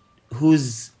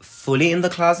who's fully in the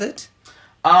closet?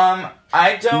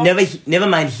 I don't. Never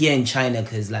mind here in China,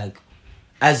 because like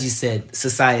as you said,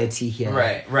 society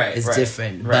here is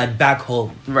different. Right. But back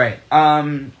home. Right.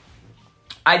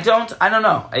 I don't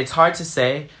know. It's hard to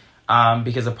say,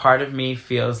 because a part of me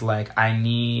feels like I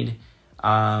need,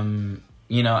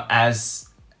 you know, as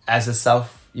a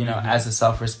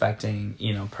self-respecting,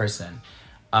 you know, person,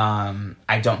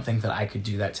 I don't think that I could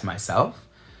do that to myself.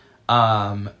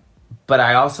 But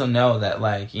I also know that,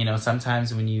 like, you know,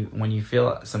 sometimes when you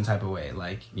feel some type of way,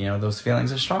 like, you know, those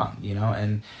feelings are strong, you know,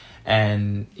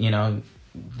 and you know,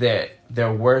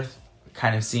 they're worth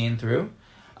kind of seeing through,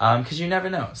 because you never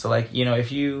know. So, like, you know,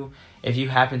 if you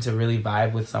happen to really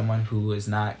vibe with someone who is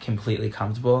not completely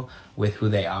comfortable with who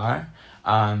they are,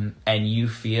 and you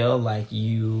feel like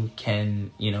you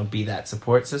can, you know, be that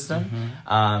support system,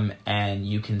 and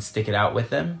you can stick it out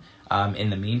with them, in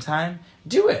the meantime,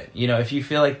 do it. You know, if you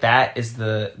feel like that is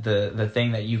the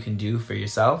thing that you can do for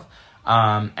yourself,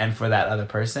 and for that other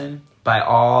person, by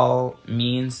all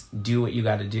means, do what you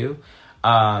got to do.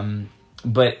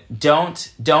 But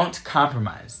don't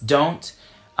compromise. Don't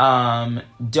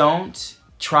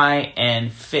try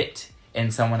and fit in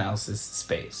someone else's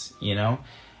space, you know?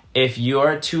 If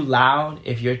you're too loud,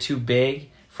 if you're too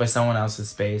big for someone else's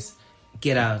space,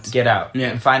 get out. Yeah.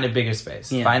 And find a bigger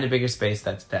space. Yeah. Find a bigger space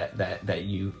that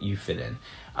you fit in.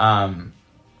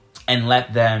 And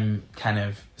let them kind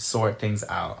of sort things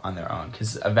out on their own,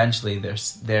 because eventually their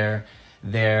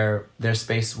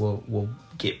space will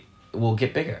get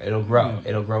bigger. It'll grow.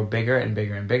 It'll grow bigger and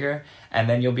bigger and bigger, and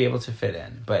then you'll be able to fit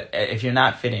in. But if you're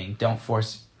not fitting, don't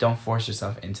force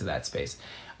yourself into that space.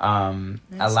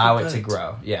 Allow it to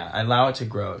grow. Yeah, allow it to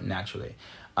grow naturally.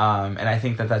 And I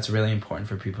think that that's really important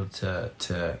for people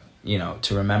to you know,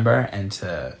 to remember and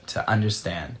to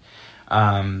understand.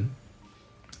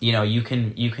 You know, you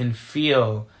can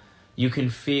feel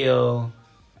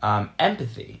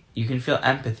empathy. You can feel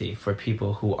empathy for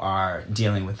people who are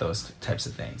dealing with those types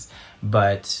of things,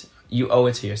 but you owe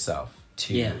it to yourself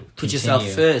to put yourself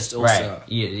first. Also, right?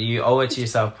 You owe it to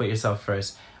yourself. Put yourself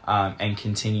first, and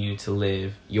continue to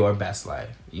live your best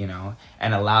life. You know,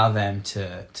 and allow them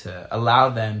to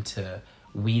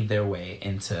weed their way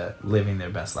into living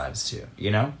their best lives too. You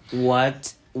know,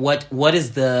 what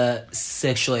is the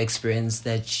sexual experience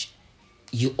that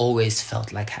you always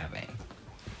felt like having?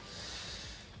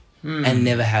 And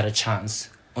never had a chance,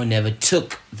 or never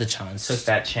took the chance. Took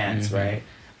that chance, right?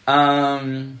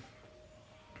 Well,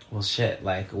 shit.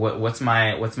 Like, what's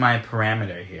my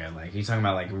parameter here? Like, are you talking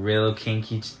about like real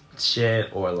kinky shit,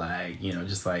 or like, you know,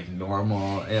 just like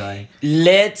normal? Like,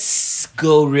 let's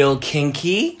go real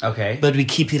kinky. Okay, but we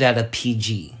keep it at a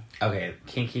PG. Okay,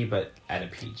 kinky, but at a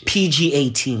PG.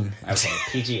 PG-18. Okay,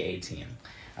 PG-18.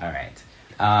 All right.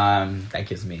 That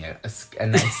gives me a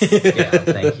nice scale.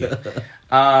 Thank you.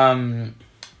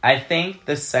 I think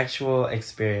the sexual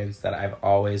experience that I've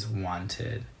always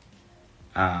wanted,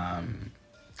 and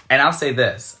I'll say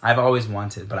this, I've always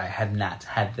wanted, but I had not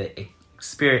had the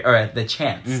experience or the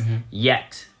chance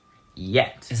yet.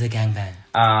 Is a gangbang.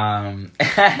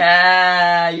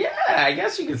 Yeah, I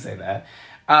guess you could say that.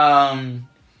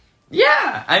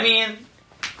 Yeah, I mean,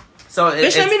 so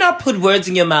Bitch, let me not put words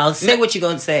in your mouth. Say what you're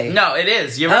gonna say. No, it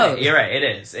is. You're right. You're right. It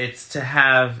is. It's to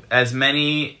have as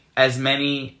many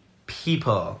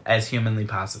people as humanly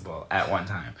possible at one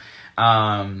time,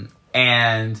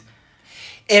 and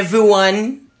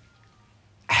everyone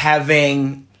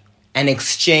having an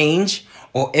exchange,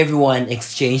 or everyone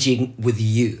exchanging with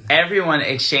you. Everyone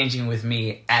exchanging with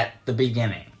me at the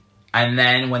beginning, and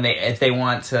then if they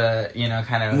want to, you know,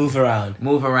 kind of move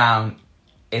around,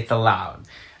 it's allowed.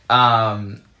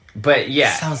 But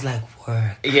yeah, sounds like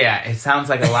work. Yeah, it sounds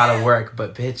like a lot of work,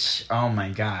 but bitch, oh my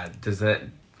God, does that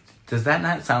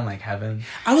not sound like heaven?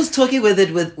 I was talking with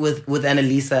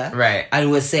Annalisa, right? And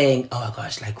we're saying, oh my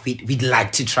gosh, like we'd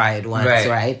like to try it once,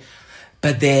 right?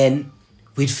 But then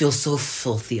we'd feel so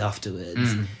filthy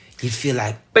afterwards. You'd feel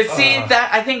like, but see,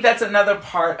 that I think that's another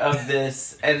part of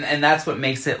this, and that's what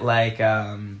makes it like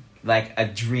a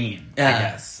dream, I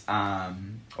guess.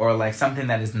 Or like something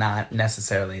that is not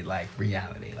necessarily like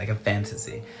reality, like a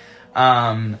fantasy.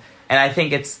 And I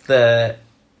think it's I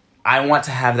want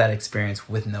to have that experience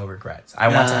with no regrets. I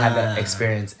want to have that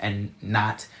experience and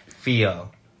not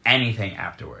feel anything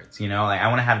afterwards, you know? Like, I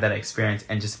want to have that experience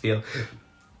and just feel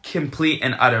complete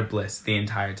and utter bliss the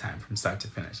entire time from start to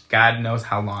finish. God knows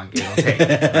how long it'll take,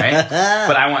 right?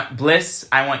 But I want bliss,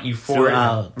 I want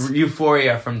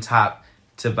euphoria from top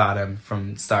to bottom,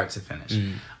 from start to finish.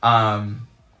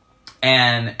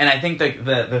 And I think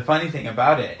the funny thing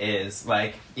about it is,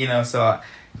 like, you know, so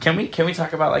can we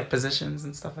talk about like positions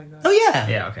and stuff like that? Oh yeah.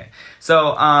 Yeah, okay.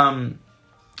 So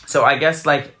I guess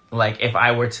like like if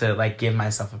I were to like give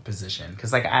myself a position,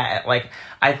 because I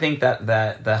think that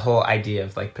the whole idea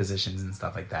of like positions and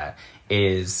stuff like that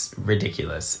is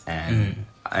ridiculous and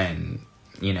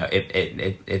you know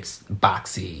it's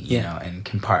boxy, you know, and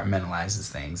compartmentalizes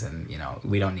things, and you know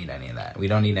we don't need any of that. We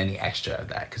don't need any extra of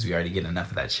that because we already get enough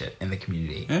of that shit in the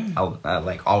community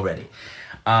like already.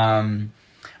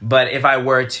 But if I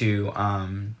were to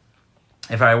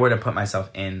put myself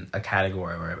in a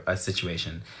category or a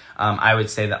situation, I would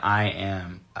say that I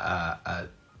am a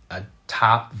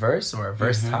top verse or a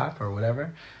verse top or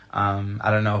whatever.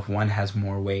 I don't know if one has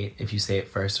more weight if you say it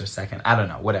first or second. I don't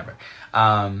know, whatever.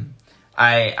 I'm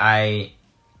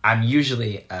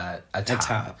usually a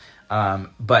top.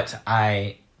 But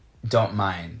I don't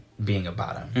mind being a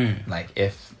bottom. Like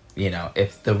if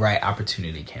the right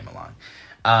opportunity came along.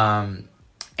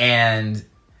 And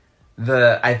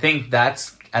I think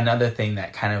that's another thing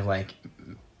that kind of like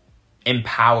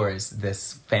empowers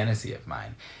this fantasy of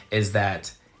mine, is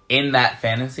that in that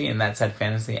fantasy,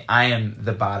 I am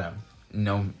the bottom.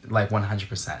 No, like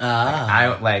 100%.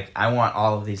 I want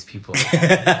all of these people, giving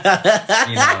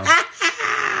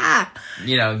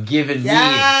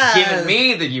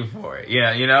me the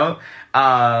euphoria,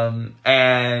 and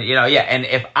and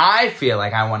if I feel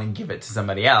like I want to give it to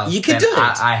somebody else, you can do it.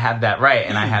 I have that right,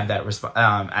 and I have that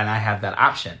and I have that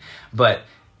option. But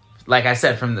like I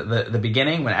said from the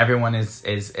beginning, when everyone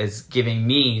is giving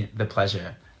me the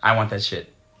pleasure, I want that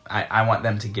shit. I want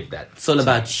them to give that. It's all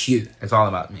about you. It's all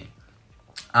about me.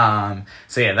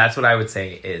 So yeah, that's what I would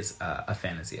say is a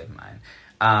fantasy of mine.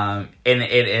 And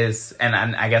it is, and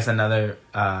I guess another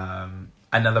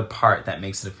part that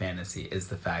makes it a fantasy is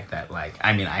the fact that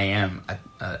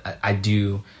I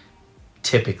do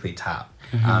typically top.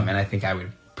 And I think I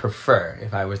would prefer,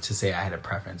 if I were to say I had a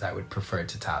preference, I would prefer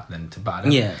to top than to bottom.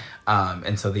 Yeah.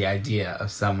 And so the idea of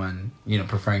someone,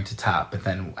 preferring to top, but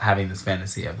then having this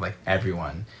fantasy of like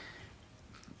everyone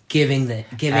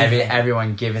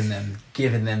everyone giving them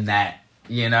that,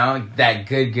 that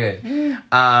good.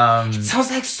 It sounds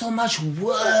like so much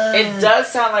work. It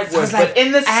does sound like work, but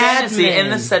in this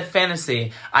said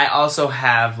fantasy, I also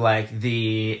have like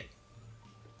the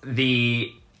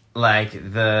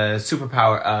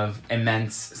superpower of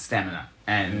immense stamina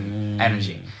and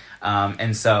energy.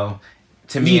 And so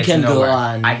to me, you it's can nowhere. go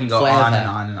on. I can go forever. on and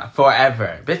on and on.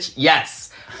 Forever. Bitch, yes.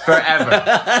 Forever.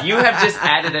 You have just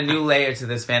added a new layer to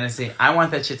this fantasy. I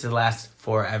want that shit to last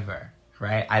forever,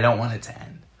 right? I don't want it to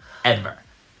end. Ever.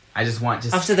 I just want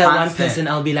after that one person,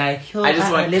 I'll be like, yo, I just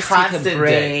want let's constant take a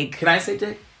break. Dick. Can I say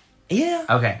dick? Yeah.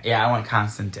 Okay. Yeah, I want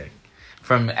constant dick.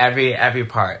 From every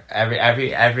part. From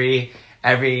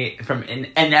in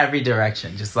every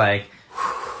direction. Just like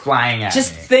flying at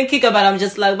just me. Thinking about it, I'm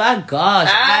just like, my gosh,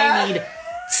 I need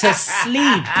to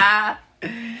sleep.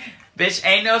 Bitch,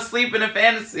 ain't no sleep in a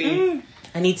fantasy.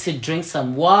 I need to drink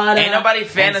some water. Ain't nobody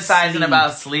fantasizing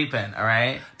about sleeping,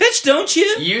 alright? Bitch, don't you?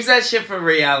 Use that shit for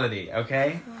reality,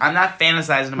 okay? I'm not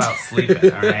fantasizing about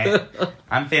sleeping, alright?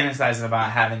 I'm fantasizing about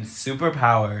having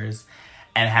superpowers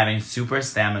and having super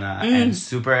stamina and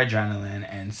super adrenaline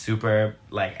and super,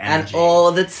 like, energy. And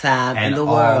all the time in the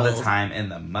world. And all the time in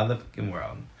the motherfucking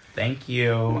world. Thank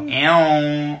you.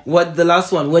 Ew. What, the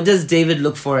last one, what does David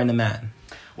look for in a man?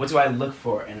 What do I look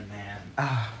for in a man?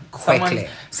 Quickly.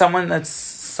 Someone that's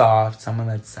soft, someone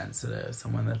that's sensitive,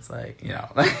 someone that's like,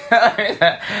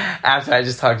 after I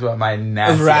just talked about my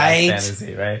nasty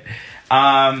fantasy, right?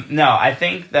 No, I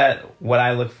think that what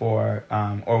I look for,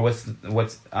 or what's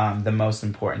the most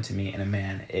important to me in a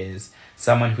man is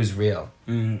someone who's real.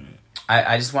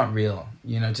 I just want real,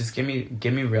 just give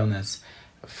me realness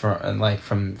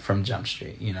from Jump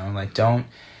Street, like don't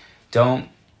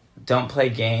play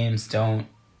games, don't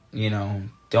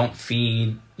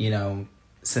feed,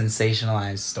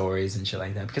 sensationalized stories and shit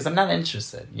like that, because I'm not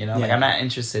interested, like I'm not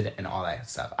interested in all that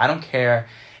stuff. I don't care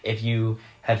if you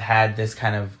have had this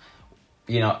kind of,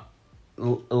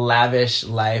 lavish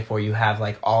life or you have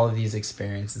like all of these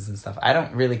experiences and stuff. I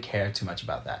don't really care too much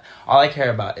about that. All I care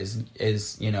about is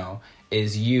you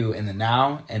in the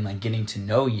now and like getting to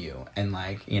know you and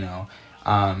like,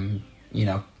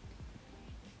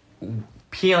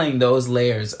 peeling those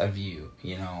layers of you,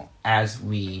 as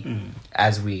we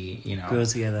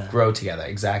grow together.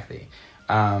 Exactly.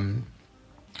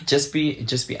 Just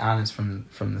be honest from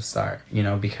the start,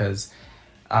 because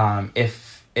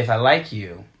if I like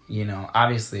you,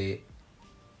 obviously,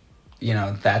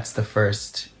 that's the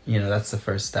first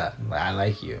step. Like, I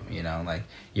like you, like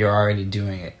you're already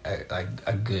doing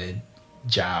a good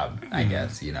job, I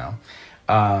guess,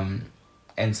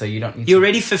 and so you don't need You're to,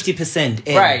 already 50%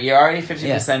 in. right. You're already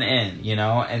 50% in, you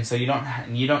know, and so you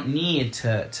don't need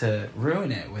to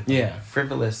ruin it with Yeah.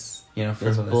 frivolous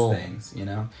bull. things, you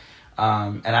know,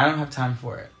 and I don't have time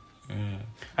for it. All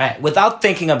right, without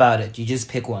thinking about it, you just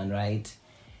pick one, right?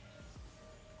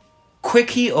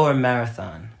 Quickie or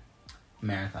marathon?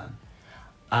 Marathon.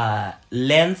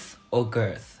 Length or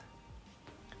girth?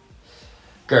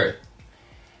 Girth.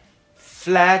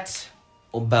 Flat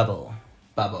or bubble?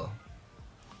 Bubble.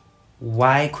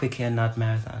 Why quickie and not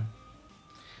marathon?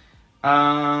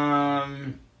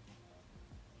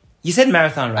 You said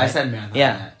marathon, right? I said marathon.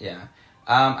 Yeah.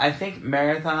 I think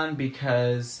marathon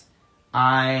because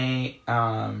I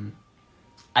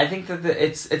think that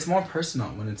it's more personal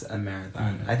when it's a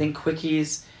marathon. Mm-hmm. I think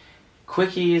quickies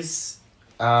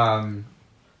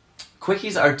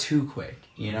are too quick.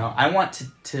 You know, I want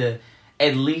to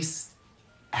at least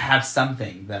have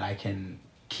something that I can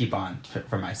keep on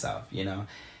for myself. You know,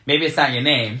 maybe it's not your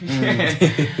name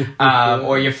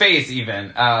or your face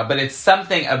even, but it's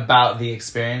something about the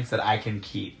experience that I can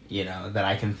keep. You know, that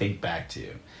I can think back to,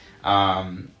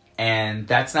 and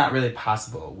that's not really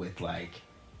possible with like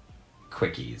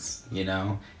quickies. You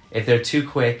know, if they're too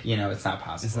quick, you know, it's not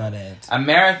possible. It's not it. A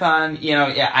marathon, you know,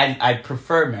 yeah, I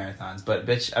prefer marathons, but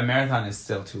bitch, a marathon is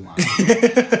still too long.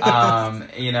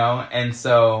 You know, and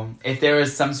so if there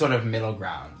is some sort of middle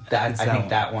ground, I think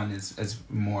that one is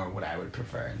more what I would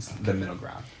prefer, is the middle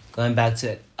ground. Going back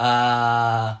to it.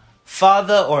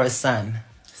 Father or a son?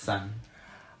 Son.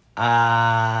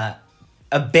 A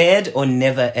bed or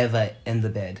never ever in the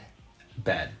bed?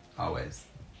 Bed, always.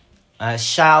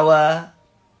 Shower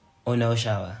or no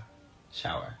shower?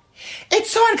 Shower. It's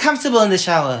so uncomfortable in the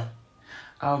shower.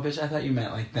 Oh, bitch, I thought you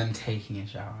meant like them taking a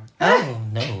shower. Oh,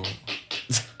 no.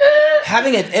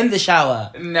 Having it in the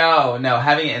shower. No,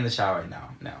 having it in the shower, no.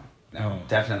 Oh.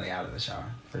 Definitely out of the shower,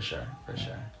 for sure.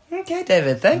 Okay,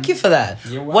 David, thank you for that.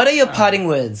 You're What are your welcome. parting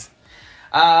words?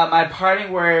 My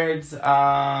parting words,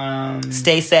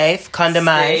 Stay safe,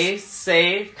 condomize. Stay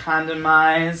safe,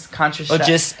 condomize, Or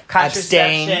just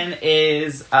abstain. contraception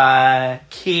is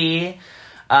key.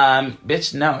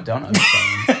 Bitch, no, don't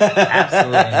abstain.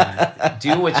 Absolutely not.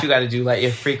 Do what you gotta do. Let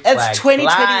your freak flag It's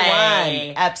 2021.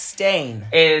 fly. Abstain.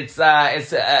 It's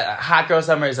hot girl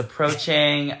summer is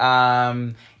approaching.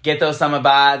 Get those summer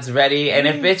bods ready. And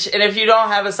if you don't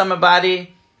have a summer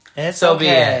body, It's so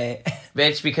okay. be it.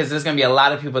 Bitch, because there's gonna be a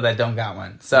lot of people that don't got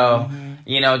one. So,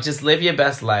 you know, just live your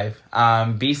best life.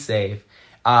 Be safe.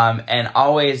 And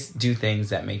always do things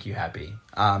that make you happy.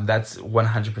 That's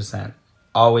 100%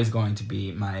 always going to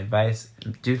be my advice.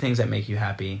 Do things that make you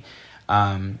happy.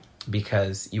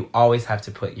 Because you always have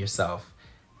to put yourself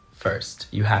first.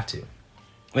 You have to.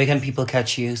 Where can people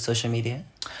catch you? Social media?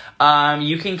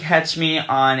 You can catch me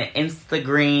on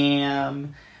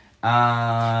Instagram.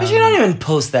 But you don't even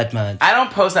post that much. I don't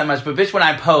post that much, but bitch, when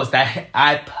I post,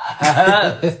 I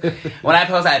post. When I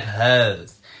post, I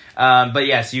post. But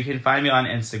yes, you can find me on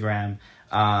Instagram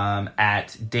at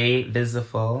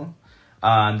Davizeful.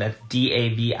 That's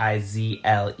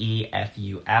DAVIZLEFUL.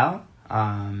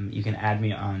 You can add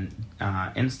me on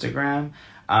Instagram.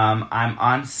 I'm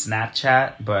on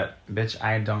Snapchat, but bitch,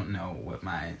 I don't know what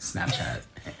my Snapchat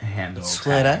handle,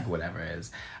 Twitter? tag, whatever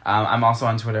is. I'm also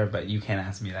on Twitter, but you can't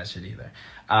ask me that shit either.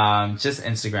 Just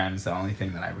Instagram is the only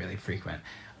thing that I really frequent.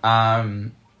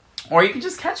 Or you can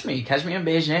just catch me in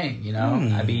Beijing, you know?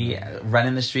 I be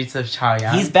running the streets of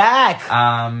Chaoyang. He's back.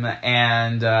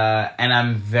 And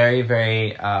I'm very,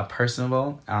 very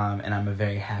personable, and I'm a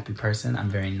very happy person. I'm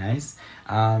very nice,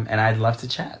 and I'd love to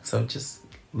chat. So just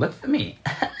look for me.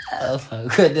 Oh my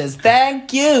goodness.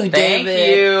 Thank you, David. Thank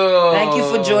you. Thank you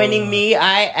for joining me.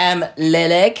 I am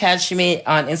Lele. Catch me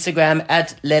on Instagram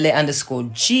at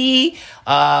Lele_G,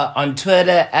 on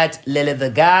Twitter at Lele the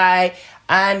Guy,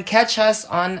 and catch us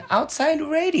on Outside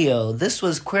Radio. This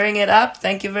was Queering It Up.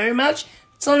 Thank you very much.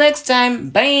 Till next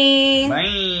time. Bye.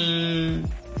 Bye.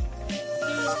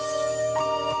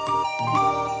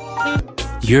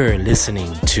 You're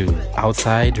listening to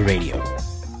Outside Radio.